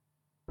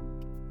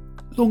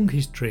Long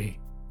History,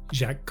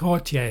 Jacques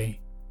Cartier,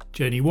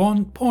 Journey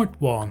 1, Part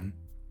 1,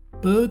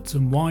 Birds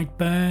and White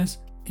Bears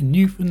in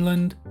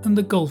Newfoundland and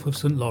the Gulf of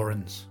St.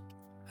 Lawrence.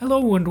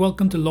 Hello and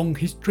welcome to Long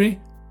History.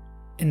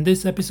 In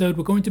this episode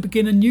we're going to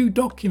begin a new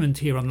document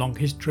here on Long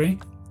History,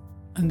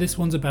 and this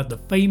one's about the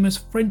famous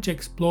French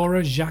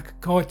explorer Jacques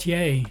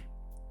Cartier.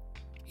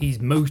 He's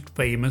most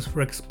famous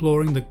for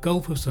exploring the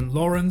Gulf of St.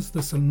 Lawrence,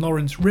 the St.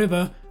 Lawrence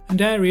River,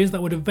 and areas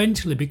that would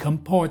eventually become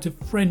part of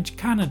French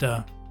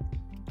Canada.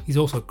 He's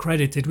also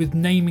credited with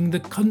naming the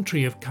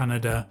country of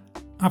Canada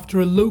after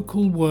a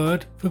local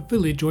word for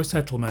village or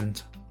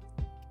settlement.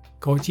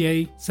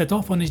 Cartier set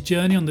off on his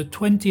journey on the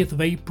 20th of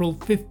April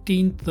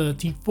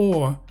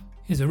 1534,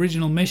 his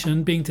original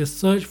mission being to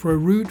search for a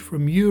route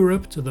from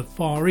Europe to the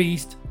Far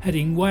East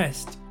heading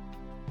west.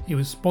 He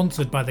was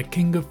sponsored by the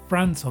King of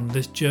France on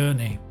this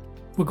journey.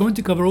 We're going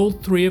to cover all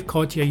three of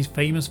Cartier's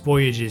famous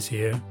voyages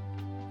here,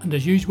 and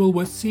as usual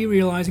we're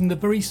serialising the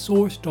very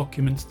source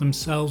documents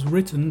themselves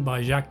written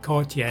by Jacques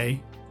Cartier,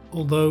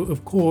 although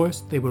of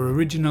course they were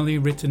originally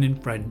written in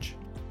French.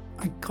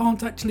 I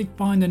can't actually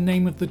find the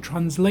name of the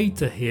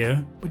translator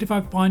here, but if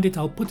I find it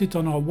I'll put it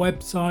on our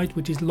website,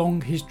 which is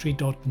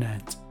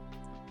longhistory.net.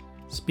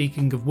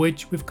 Speaking of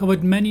which, we've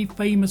covered many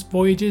famous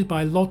voyages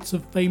by lots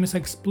of famous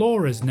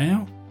explorers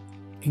now,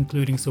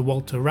 including Sir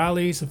Walter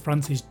Raleigh, Sir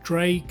Francis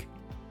Drake,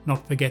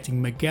 not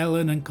forgetting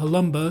Magellan and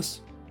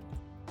Columbus.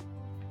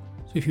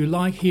 So if you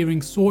like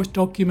hearing source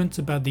documents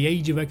about the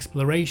age of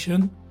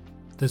exploration,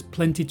 there's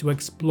plenty to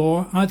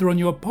explore either on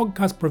your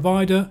podcast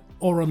provider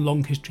or on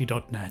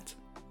longhistory.net.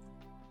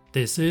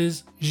 This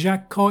is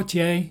Jacques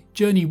Cartier,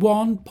 Journey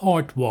 1,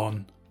 Part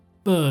 1,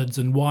 Birds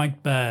and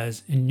White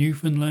Bears in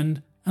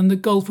Newfoundland and the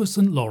Gulf of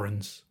St.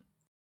 Lawrence.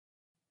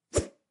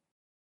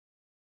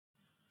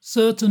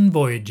 Certain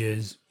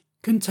voyages,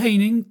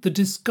 containing the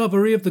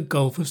discovery of the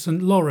Gulf of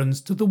St.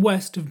 Lawrence to the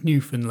west of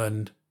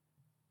Newfoundland,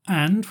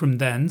 and from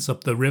thence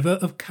up the river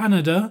of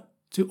Canada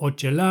to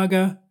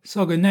Hochelaga,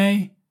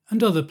 Saguenay,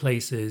 and other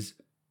places,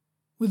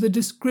 with a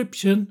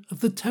description of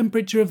the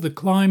temperature of the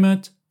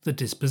climate, the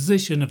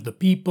disposition of the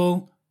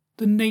people,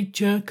 the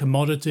nature,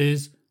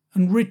 commodities,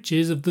 and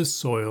riches of the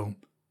soil,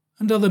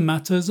 and other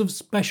matters of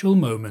special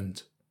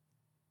moment.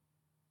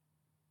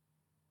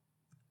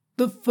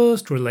 The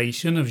first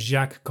relation of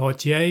Jacques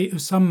Cartier of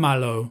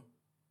Saint-Malo,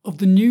 of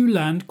the new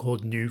land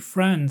called New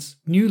France,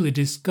 newly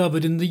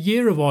discovered in the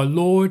year of our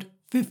Lord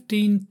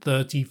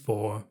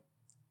 1534.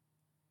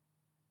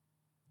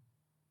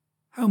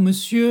 How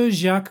Monsieur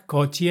Jacques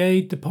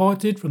Cartier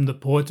departed from the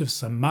port of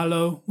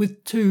Saint-Malo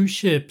with 2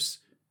 ships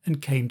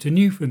and came to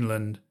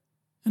Newfoundland,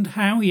 and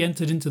how he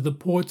entered into the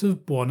port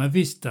of Buena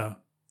Vista.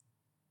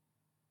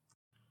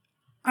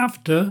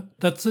 After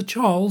that Sir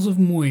Charles of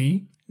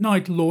Mouy,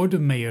 Knight Lord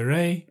of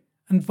Meilleraye,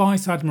 and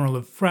Vice Admiral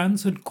of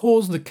France had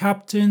caused the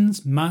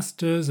captains,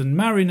 masters, and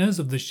mariners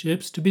of the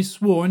ships to be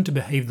sworn to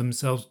behave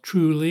themselves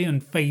truly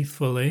and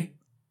faithfully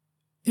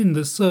in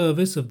the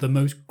service of the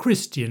most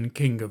Christian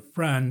King of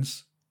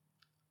France,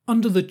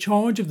 under the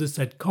charge of the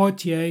said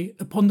Cartier,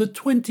 upon the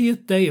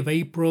 20th day of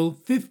April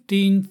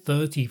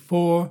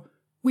 1534,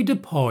 we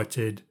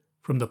departed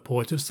from the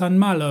port of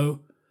Saint-Malo,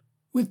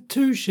 with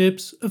 2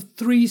 ships of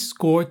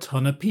 60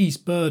 ton apiece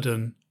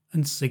burden,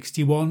 and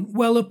 61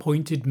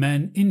 well-appointed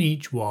men in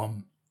each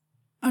one.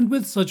 And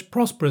with such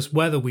prosperous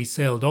weather we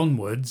sailed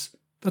onwards,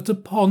 that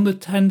upon the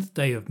 10th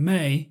day of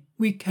May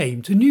we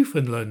came to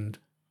Newfoundland,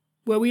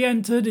 where we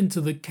entered into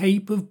the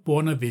Cape of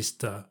Buena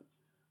Vista,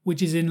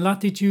 which is in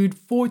latitude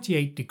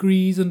 48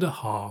 degrees and a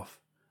half,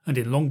 and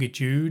in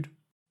longitude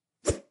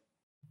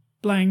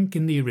blank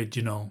in the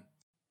original.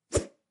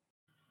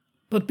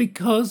 But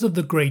because of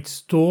the great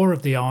store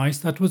of the ice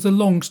that was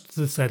alongst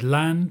the said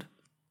land,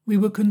 we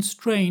were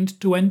constrained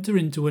to enter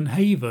into an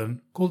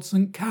haven called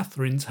St.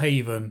 Catherine's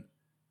Haven,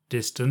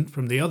 distant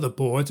from the other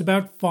port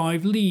about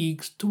 5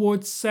 leagues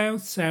towards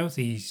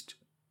south-southeast.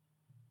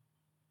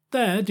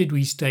 There did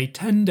we stay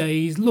 10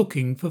 days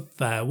looking for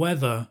fair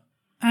weather,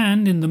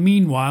 and in the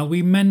meanwhile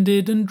we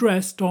mended and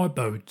dressed our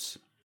boats.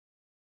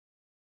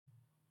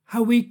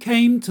 How we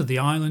came to the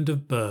island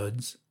of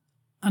birds,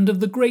 and of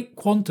the great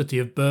quantity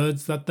of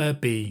birds that there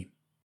be.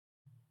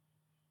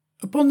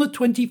 Upon the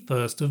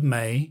 21st of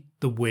May,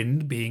 the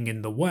wind being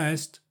in the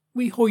west,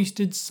 we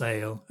hoisted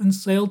sail and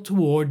sailed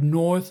toward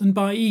north and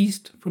by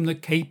east from the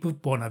Cape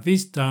of Buena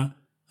Vista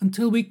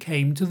until we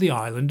came to the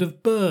island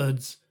of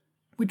birds,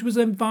 which was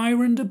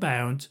environed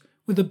about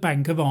with a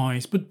bank of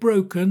ice but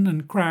broken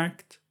and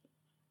cracked.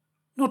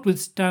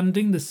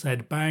 Notwithstanding the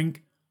said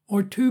bank,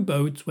 our 2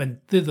 boats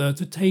went thither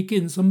to take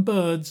in some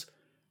birds,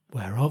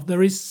 whereof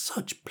there is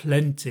such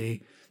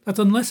plenty that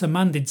unless a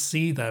man did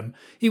see them,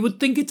 he would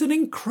think it an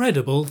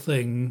incredible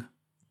thing.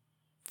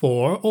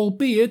 For,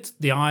 albeit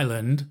the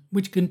island,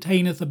 which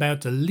containeth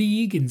about a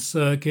league in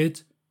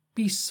circuit,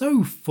 be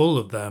so full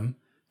of them,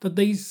 that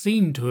they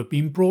seem to have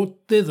been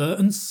brought thither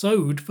and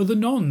sowed for the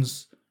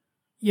nonce,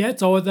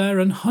 yet are there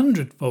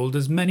 100-fold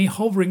as many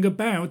hovering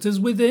about as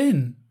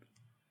within,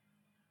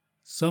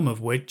 some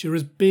of which are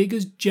as big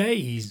as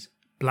jays,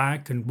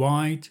 black and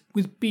white,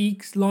 with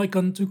beaks like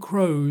unto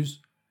crows.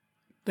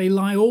 They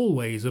lie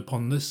always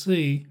upon the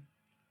sea.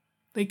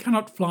 They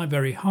cannot fly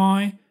very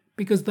high,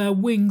 because their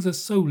wings are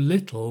so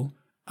little,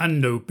 and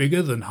no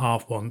bigger than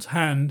half one's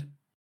hand.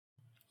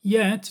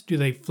 Yet do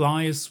they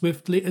fly as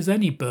swiftly as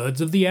any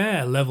birds of the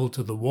air level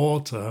to the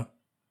water.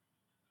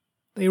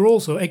 They are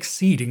also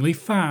exceedingly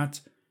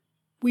fat.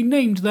 We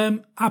named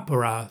them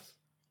Aparath.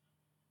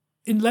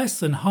 In less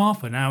than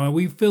half an hour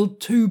we filled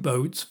 2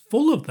 boats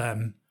full of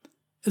them,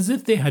 as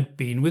if they had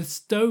been with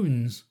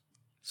stones,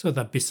 so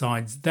that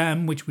besides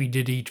them which we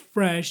did eat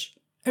fresh,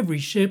 every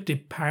ship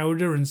did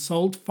powder and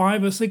salt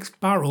 5 or 6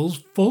 barrels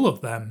full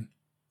of them.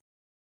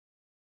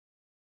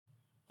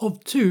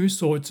 Of 2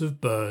 sorts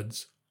of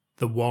birds,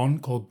 the one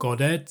called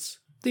godets,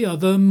 the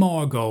other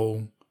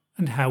margole,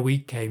 and how we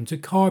came to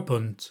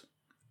carpunt.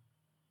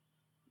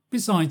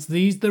 Besides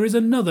these there is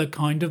another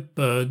kind of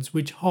birds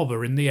which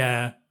hover in the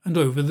air and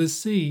over the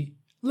sea,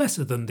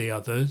 lesser than the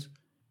others,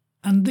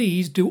 and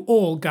these do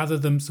all gather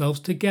themselves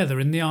together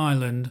in the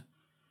island,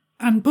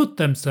 and put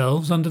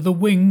themselves under the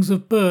wings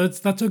of birds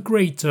that are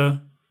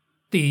greater.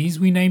 These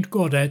we named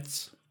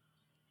godets.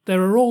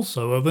 There are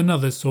also of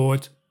another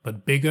sort,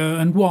 but bigger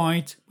and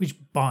white, which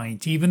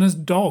bite even as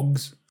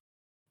dogs.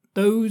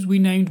 Those we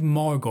named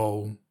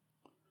margole.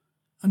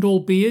 And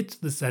albeit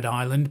the said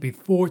island be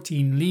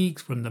 14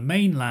 leagues from the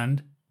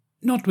mainland,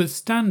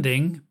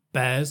 notwithstanding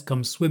bears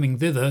come swimming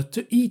thither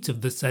to eat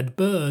of the said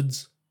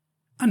birds.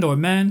 And our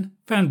men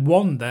found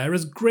one there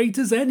as great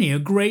as any a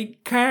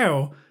great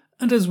cow,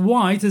 and as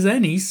white as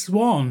any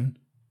swan,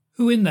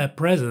 who in their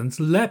presence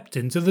leapt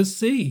into the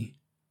sea.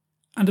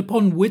 And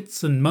upon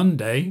Whitsun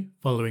Monday,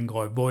 following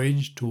our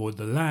voyage toward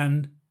the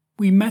land,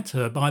 we met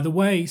her by the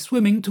way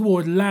swimming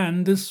toward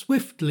land as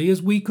swiftly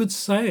as we could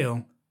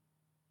sail.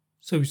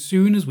 So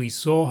soon as we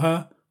saw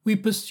her, we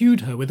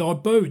pursued her with our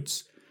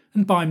boats,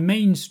 and by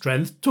main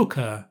strength took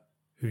her,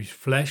 whose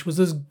flesh was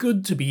as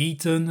good to be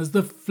eaten as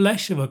the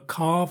flesh of a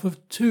calf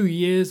of 2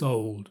 years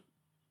old.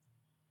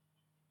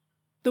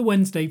 The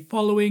Wednesday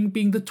following,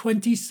 being the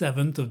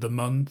 27th of the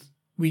month,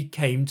 we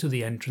came to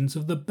the entrance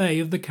of the Bay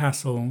of the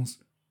Castles.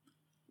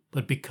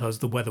 But because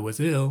the weather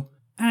was ill,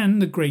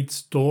 and a great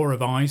store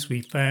of ice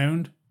we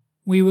found,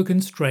 we were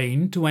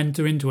constrained to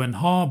enter into an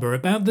harbour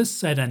about the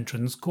said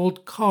entrance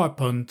called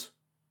Carpunt,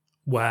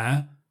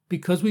 where,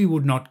 because we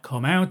would not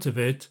come out of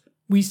it,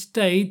 we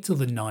stayed till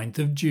the 9th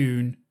of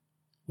June,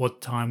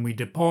 what time we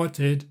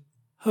departed,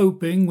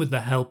 hoping with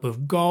the help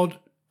of God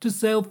to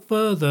sail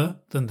further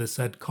than the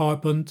said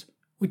Carpunt,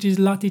 which is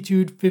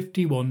latitude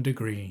 51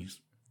 degrees.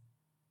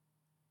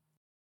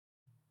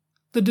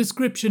 The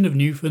description of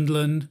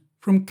Newfoundland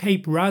from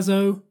Cape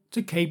Razo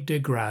to Cape de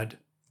Grad.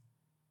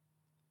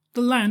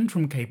 The land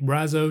from Cape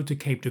Razo to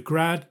Cape de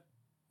Grad,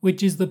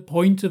 which is the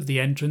point of the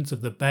entrance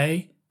of the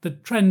bay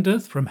that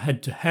trendeth from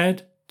head to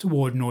head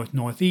toward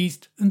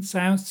north-northeast and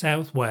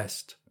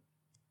south-southwest.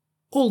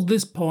 All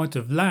this part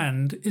of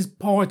land is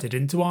parted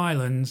into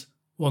islands,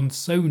 one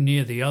so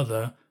near the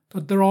other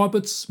that there are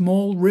but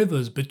small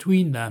rivers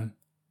between them,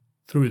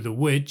 through the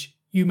which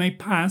you may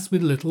pass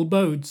with little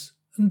boats,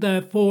 and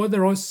therefore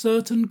there are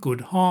certain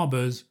good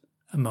harbours,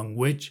 among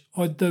which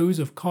are those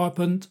of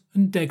Carpunt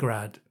and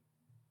Degrad.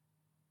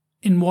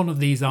 In one of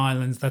these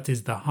islands that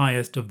is the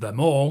highest of them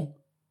all,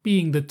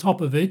 being the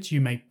top of it you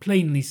may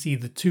plainly see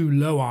the 2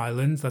 low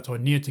islands that are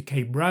near to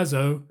Cape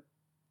Razo,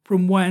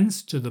 from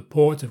whence to the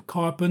port of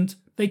Carpunt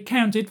they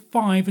count it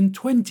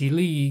 25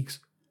 leagues,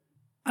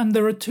 and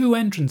there are 2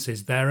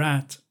 entrances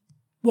thereat,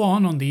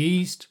 one on the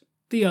east,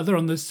 the other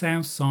on the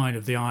south side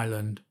of the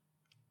island.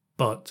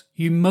 But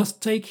you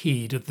must take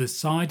heed of the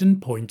side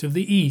and point of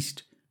the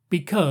east,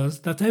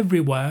 because that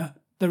everywhere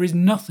there is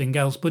nothing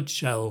else but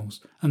shelves,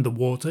 and the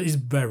water is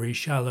very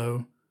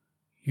shallow.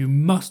 You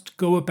must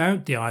go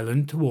about the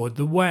island toward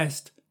the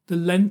west, the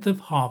length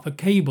of half a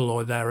cable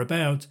or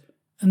thereabout,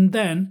 and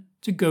then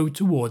to go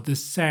toward the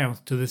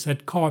south to the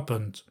said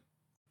Carpunt.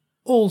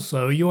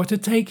 Also you are to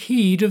take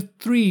heed of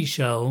 3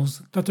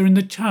 shelves that are in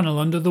the channel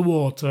under the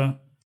water,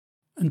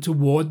 and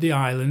toward the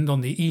island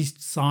on the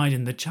east side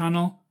in the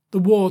channel the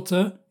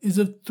water is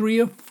of 3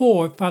 or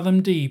 4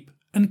 fathom deep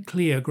and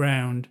clear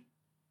ground.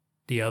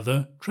 The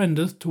other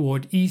trendeth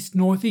toward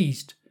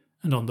east-northeast,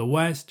 and on the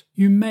west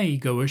you may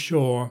go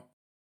ashore.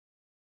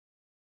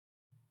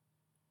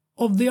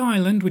 Of the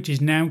island which is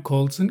now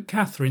called St.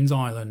 Catherine's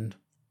Island.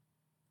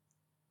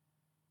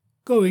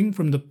 Going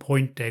from the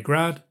Point de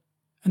Grad,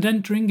 and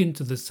entering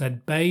into the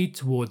said bay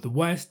toward the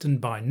west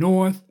and by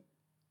north,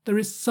 there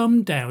is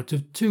some doubt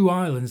of 2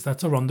 islands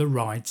that are on the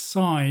right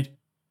side,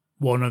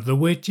 one of the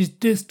which is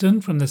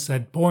distant from the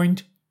said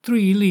point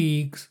 3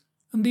 leagues,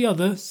 and the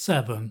other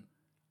 7,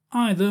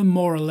 either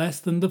more or less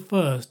than the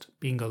first,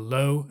 being a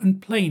low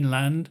and plain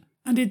land,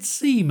 and it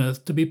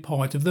seemeth to be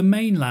part of the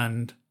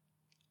mainland.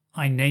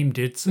 I named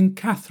it St.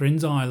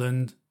 Catherine's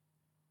Island,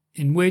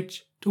 in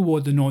which,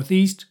 toward the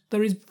northeast,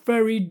 there is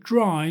very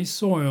dry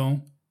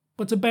soil,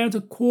 but about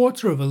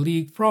 1/4 of a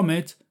league from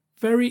it,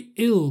 very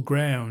ill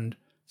ground,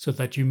 so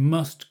that you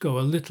must go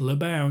a little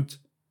about.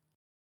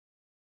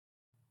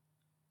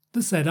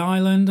 The said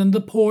island and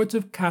the port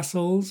of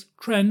Castles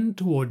trend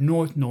toward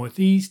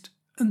north-northeast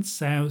and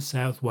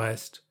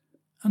south-southwest,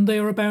 and they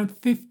are about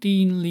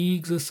 15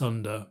 leagues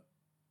asunder.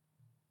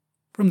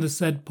 From the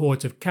said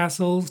port of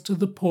Castles to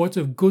the port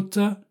of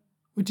Gutta,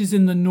 which is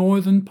in the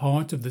northern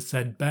part of the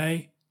said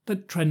bay,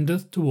 that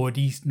trendeth toward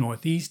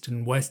east-northeast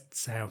and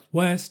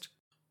west-southwest,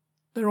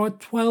 there are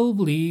 12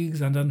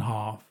 leagues and an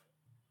half.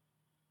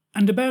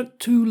 And about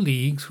 2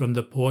 leagues from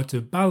the port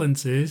of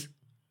Balances,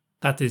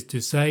 that is to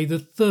say, the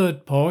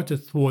third part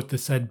athwart the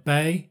said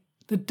bay,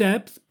 the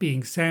depth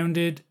being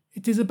sounded,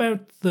 it is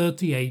about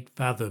 38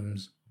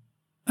 fathoms.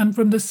 And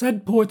from the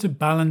said port of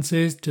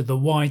Balances to the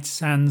White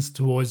Sands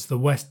towards the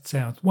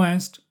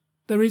west-southwest,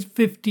 there is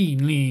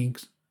 15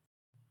 leagues.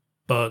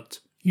 But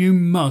you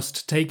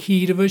must take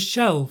heed of a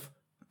shelf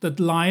that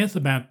lieth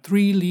about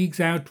 3 leagues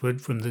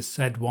outward from the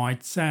said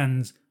White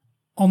Sands,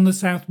 on the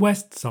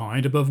southwest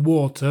side above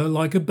water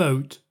like a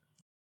boat.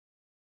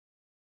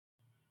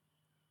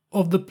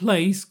 Of the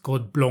place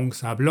called Blanc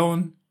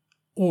Sablon,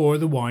 or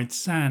the White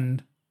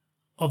Sand,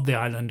 of the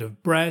island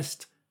of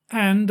Brest,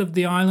 and of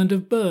the island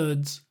of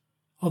Birds,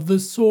 of the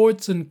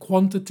sorts and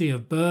quantity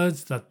of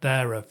birds that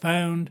there are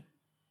found,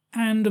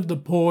 and of the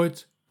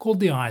port called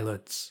the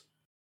Islets.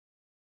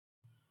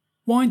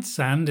 White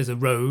Sand is a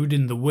road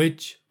in the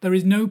which there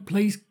is no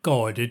place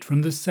guarded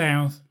from the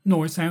south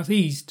nor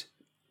southeast,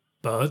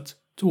 but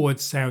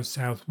towards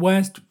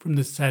south-southwest from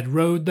the said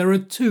road there are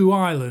 2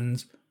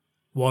 islands,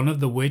 one of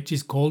the which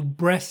is called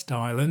Brest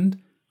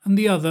Island, and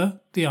the other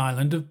the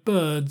Island of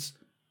Birds,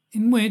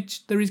 in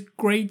which there is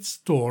great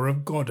store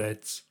of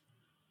goddets,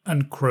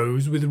 and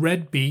crows with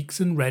red beaks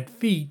and red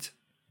feet.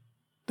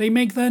 They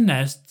make their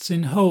nests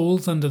in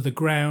holes under the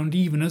ground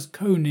even as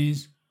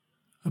conies.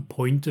 A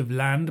point of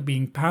land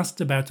being passed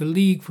about a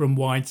league from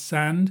White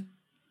Sand,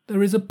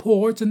 there is a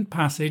port and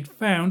passage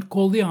found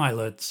called the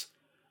Islets,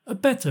 a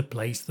better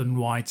place than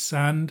White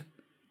Sand,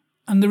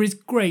 and there is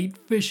great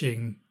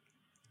fishing.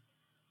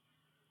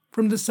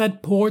 From the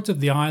said port of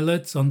the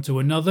Islets unto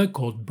another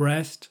called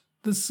Brest,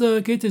 the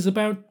circuit is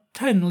about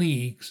 10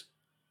 leagues.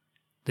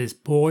 This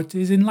port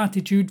is in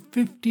latitude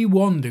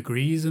 51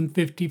 degrees and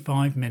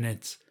 55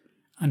 minutes,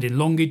 and in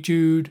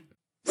longitude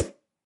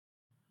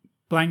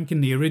blank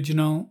in the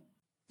original.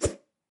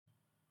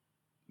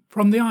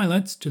 From the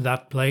islets to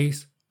that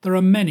place there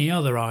are many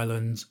other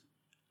islands,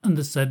 and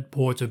the said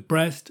port of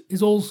Brest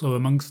is also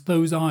amongst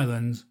those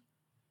islands.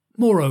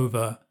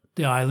 Moreover,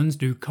 the islands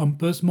do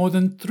compass more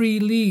than 3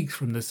 leagues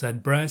from the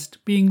said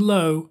Brest, being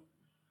low,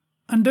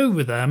 and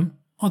over them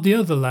are the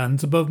other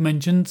lands above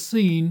mentioned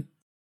seen.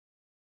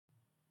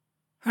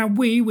 How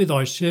we with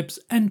our ships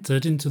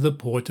entered into the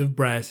port of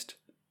Brest,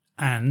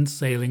 and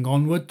sailing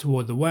onward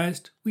toward the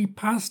west, we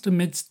passed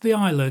amidst the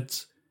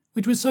islets,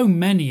 which were so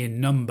many in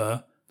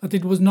number that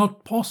it was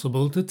not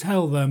possible to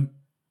tell them,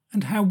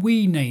 and how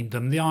we named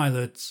them the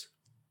islets.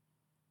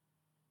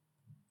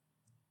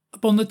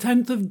 Upon the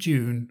 10th of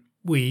June,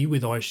 we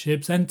with our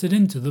ships entered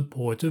into the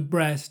port of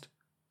Brest,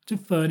 to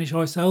furnish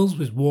ourselves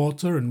with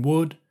water and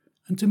wood,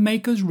 and to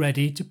make us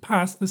ready to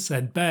pass the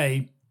said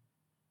bay.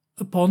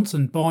 Upon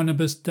St.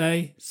 Barnabas'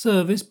 Day,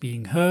 service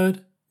being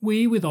heard,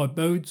 we with our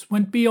boats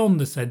went beyond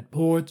the said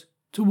port,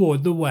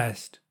 toward the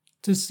west,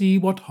 to see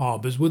what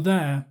harbours were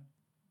there.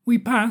 We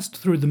passed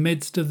through the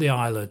midst of the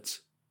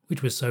islets,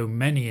 which were so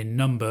many in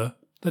number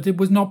that it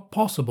was not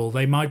possible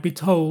they might be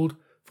told,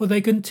 for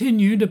they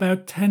continued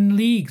about 10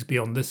 leagues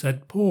beyond the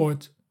said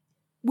port.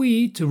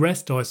 We, to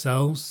rest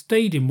ourselves,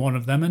 stayed in one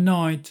of them a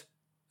night,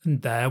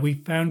 and there we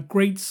found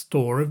great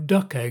store of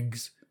duck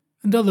eggs,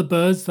 and other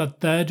birds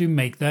that there do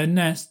make their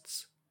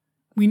nests.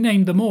 We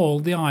named them all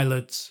the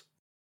islets.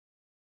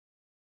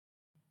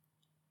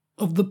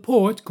 Of the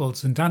port called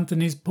St.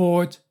 Anthony's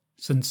Port,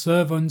 St.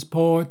 Servan's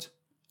Port,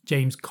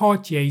 James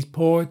Cartier's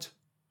Port,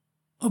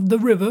 of the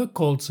river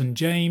called St.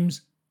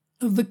 James,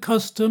 of the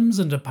customs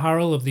and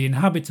apparel of the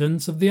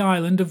inhabitants of the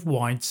island of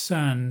White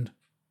Sand.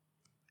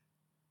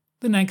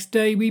 The next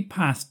day we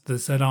passed the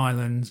said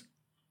islands,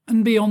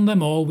 and beyond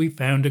them all we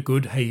found a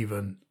good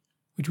haven,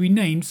 which we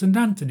named St.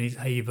 Anthony's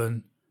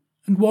Haven,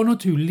 and 1 or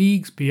 2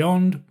 leagues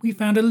beyond we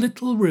found a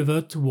little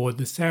river toward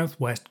the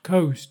southwest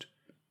coast,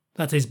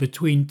 that is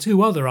between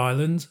 2 other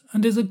islands,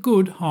 and is a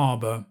good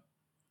harbour.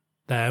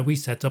 There we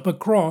set up a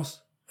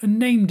cross, and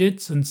named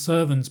it St.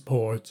 Servan's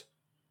Port.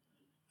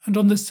 And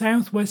on the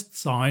southwest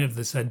side of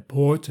the said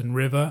port and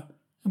river,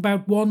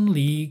 about 1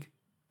 league,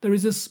 there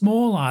is a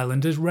small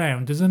island as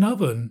round as an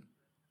oven,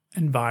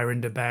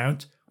 environed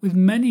about with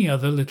many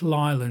other little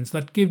islands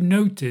that give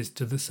notice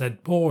to the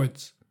said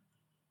ports.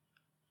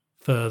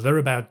 Further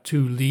about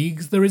 2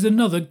 leagues there is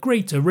another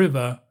greater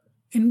river,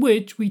 in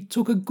which we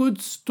took a good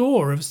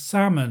store of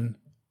salmon,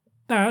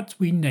 that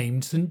we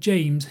named St.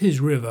 James his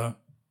river.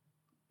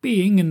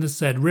 Being in the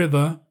said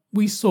river,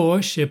 we saw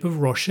a ship of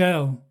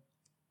Rochelle,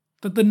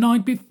 that the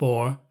night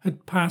before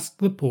had passed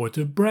the port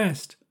of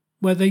Brest,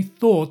 where they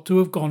thought to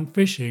have gone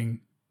fishing,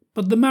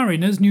 but the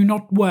mariners knew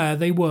not where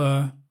they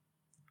were.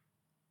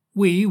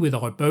 We with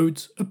our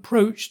boats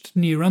approached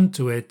near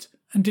unto it,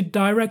 and it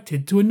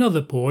directed to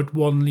another port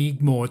 1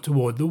 league more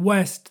toward the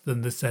west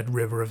than the said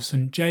river of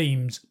St.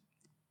 James,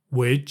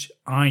 which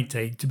I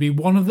take to be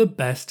one of the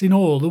best in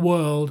all the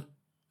world,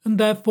 and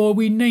therefore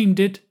we named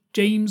it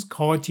James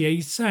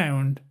Cartier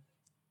Sound.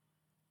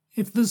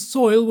 If the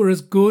soil were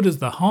as good as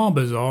the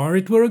harbours are,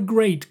 it were a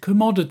great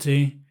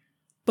commodity.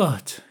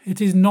 But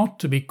it is not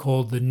to be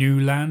called the New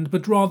Land,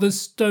 but rather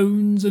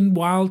stones and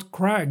wild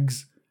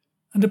crags,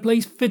 and a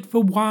place fit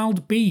for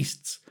wild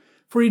beasts,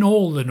 for in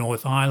all the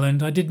North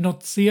Island I did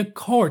not see a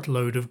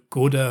cartload of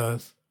good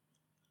earth.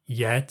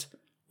 Yet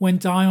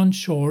went I on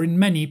shore in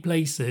many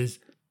places,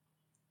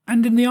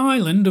 and in the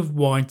island of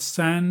white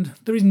sand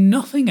there is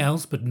nothing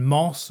else but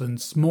moss and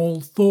small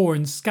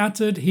thorns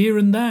scattered here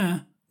and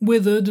there,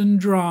 withered and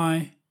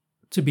dry.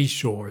 To be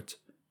short,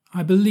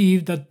 I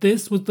believed that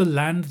this was the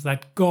land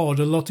that God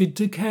allotted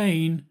to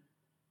Cain.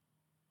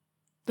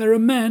 There are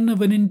men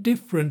of an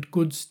indifferent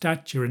good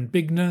stature and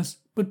bigness,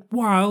 but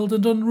wild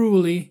and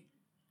unruly.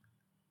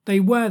 They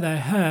wear their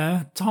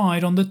hair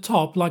tied on the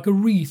top like a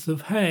wreath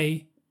of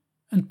hay,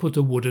 and put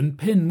a wooden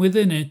pin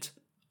within it,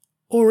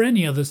 or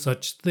any other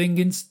such thing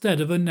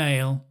instead of a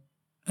nail,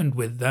 and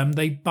with them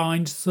they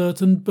bind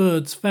certain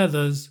birds'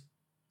 feathers.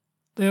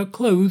 They are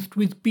clothed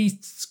with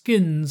beasts'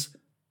 skins,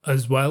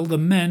 as well the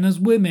men as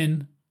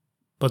women,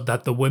 but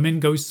that the women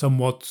go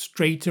somewhat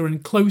straighter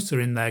and closer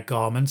in their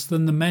garments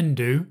than the men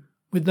do,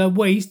 with their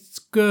waists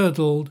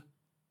girdled.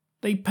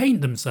 They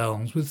paint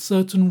themselves with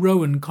certain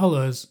rowan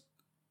colours.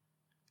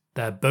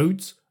 Their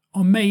boats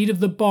are made of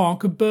the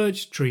bark of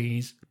birch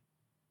trees,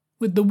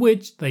 with the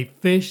which they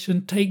fish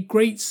and take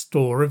great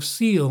store of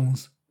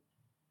seals.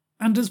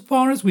 And as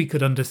far as we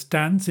could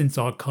understand since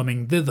our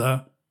coming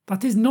thither,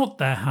 that is not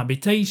their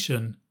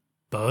habitation,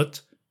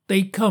 but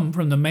they come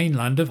from the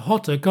mainland of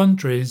hotter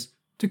countries,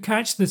 to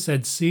catch the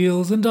said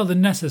seals and other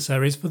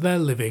necessaries for their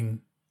living.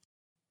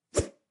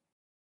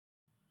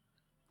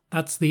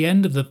 That's the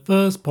end of the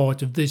first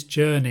part of this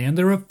journey, and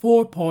there are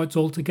 4 parts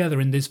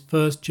altogether in this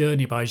first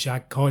journey by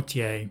Jacques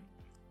Cartier.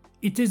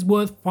 It is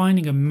worth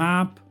finding a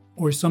map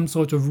or some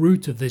sort of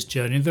route of this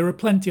journey. There are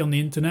plenty on the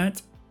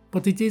internet,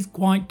 but it is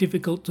quite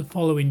difficult to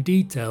follow in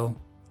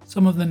detail.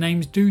 Some of the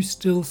names do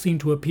still seem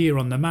to appear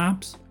on the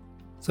maps,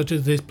 such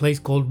as this place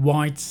called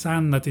White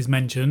Sand that is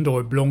mentioned,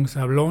 or Blanc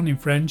Sablon in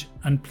French,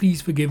 and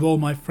please forgive all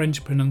my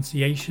French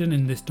pronunciation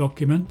in this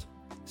document.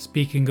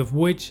 Speaking of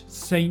which,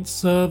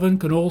 Saint-Servan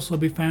can also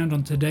be found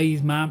on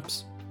today's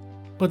maps,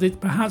 but it's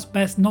perhaps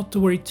best not to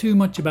worry too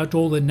much about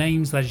all the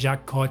names that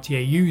Jacques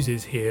Cartier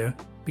uses here,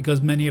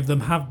 because many of them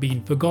have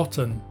been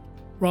forgotten.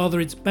 Rather,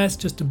 it's best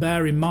just to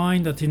bear in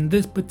mind that in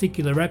this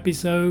particular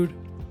episode,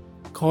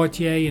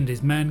 Cartier and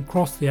his men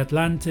crossed the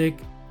Atlantic,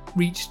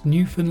 reached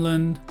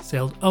Newfoundland,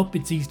 sailed up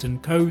its eastern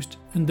coast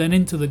and then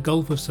into the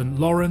Gulf of St.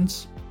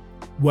 Lawrence,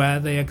 where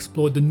they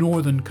explored the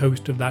northern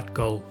coast of that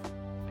gulf.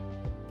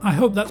 I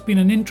hope that's been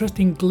an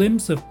interesting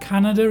glimpse of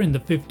Canada in the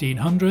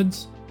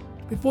 1500s.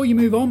 Before you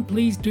move on,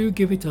 please do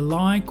give it a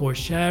like or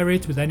share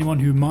it with anyone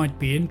who might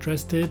be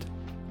interested.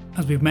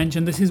 As we've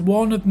mentioned, this is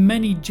one of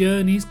many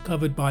journeys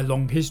covered by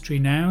Long History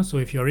now, so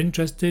if you're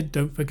interested,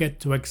 don't forget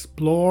to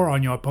explore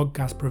on your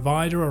podcast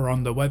provider or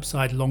on the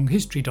website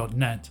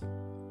longhistory.net.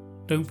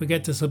 Don't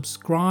forget to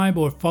subscribe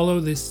or follow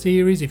this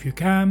series if you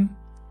can.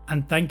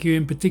 And thank you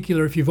in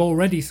particular if you've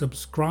already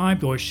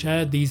subscribed or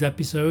shared these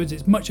episodes,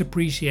 it's much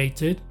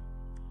appreciated.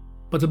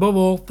 But above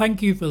all,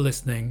 thank you for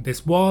listening.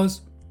 This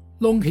was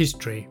Long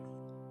History.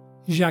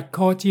 Jacques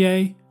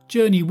Cartier,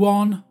 Journey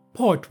 1,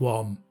 Part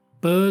 1.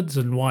 Birds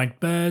and white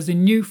bears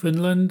in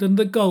Newfoundland and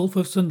the Gulf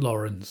of St.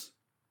 Lawrence.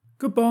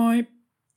 Goodbye.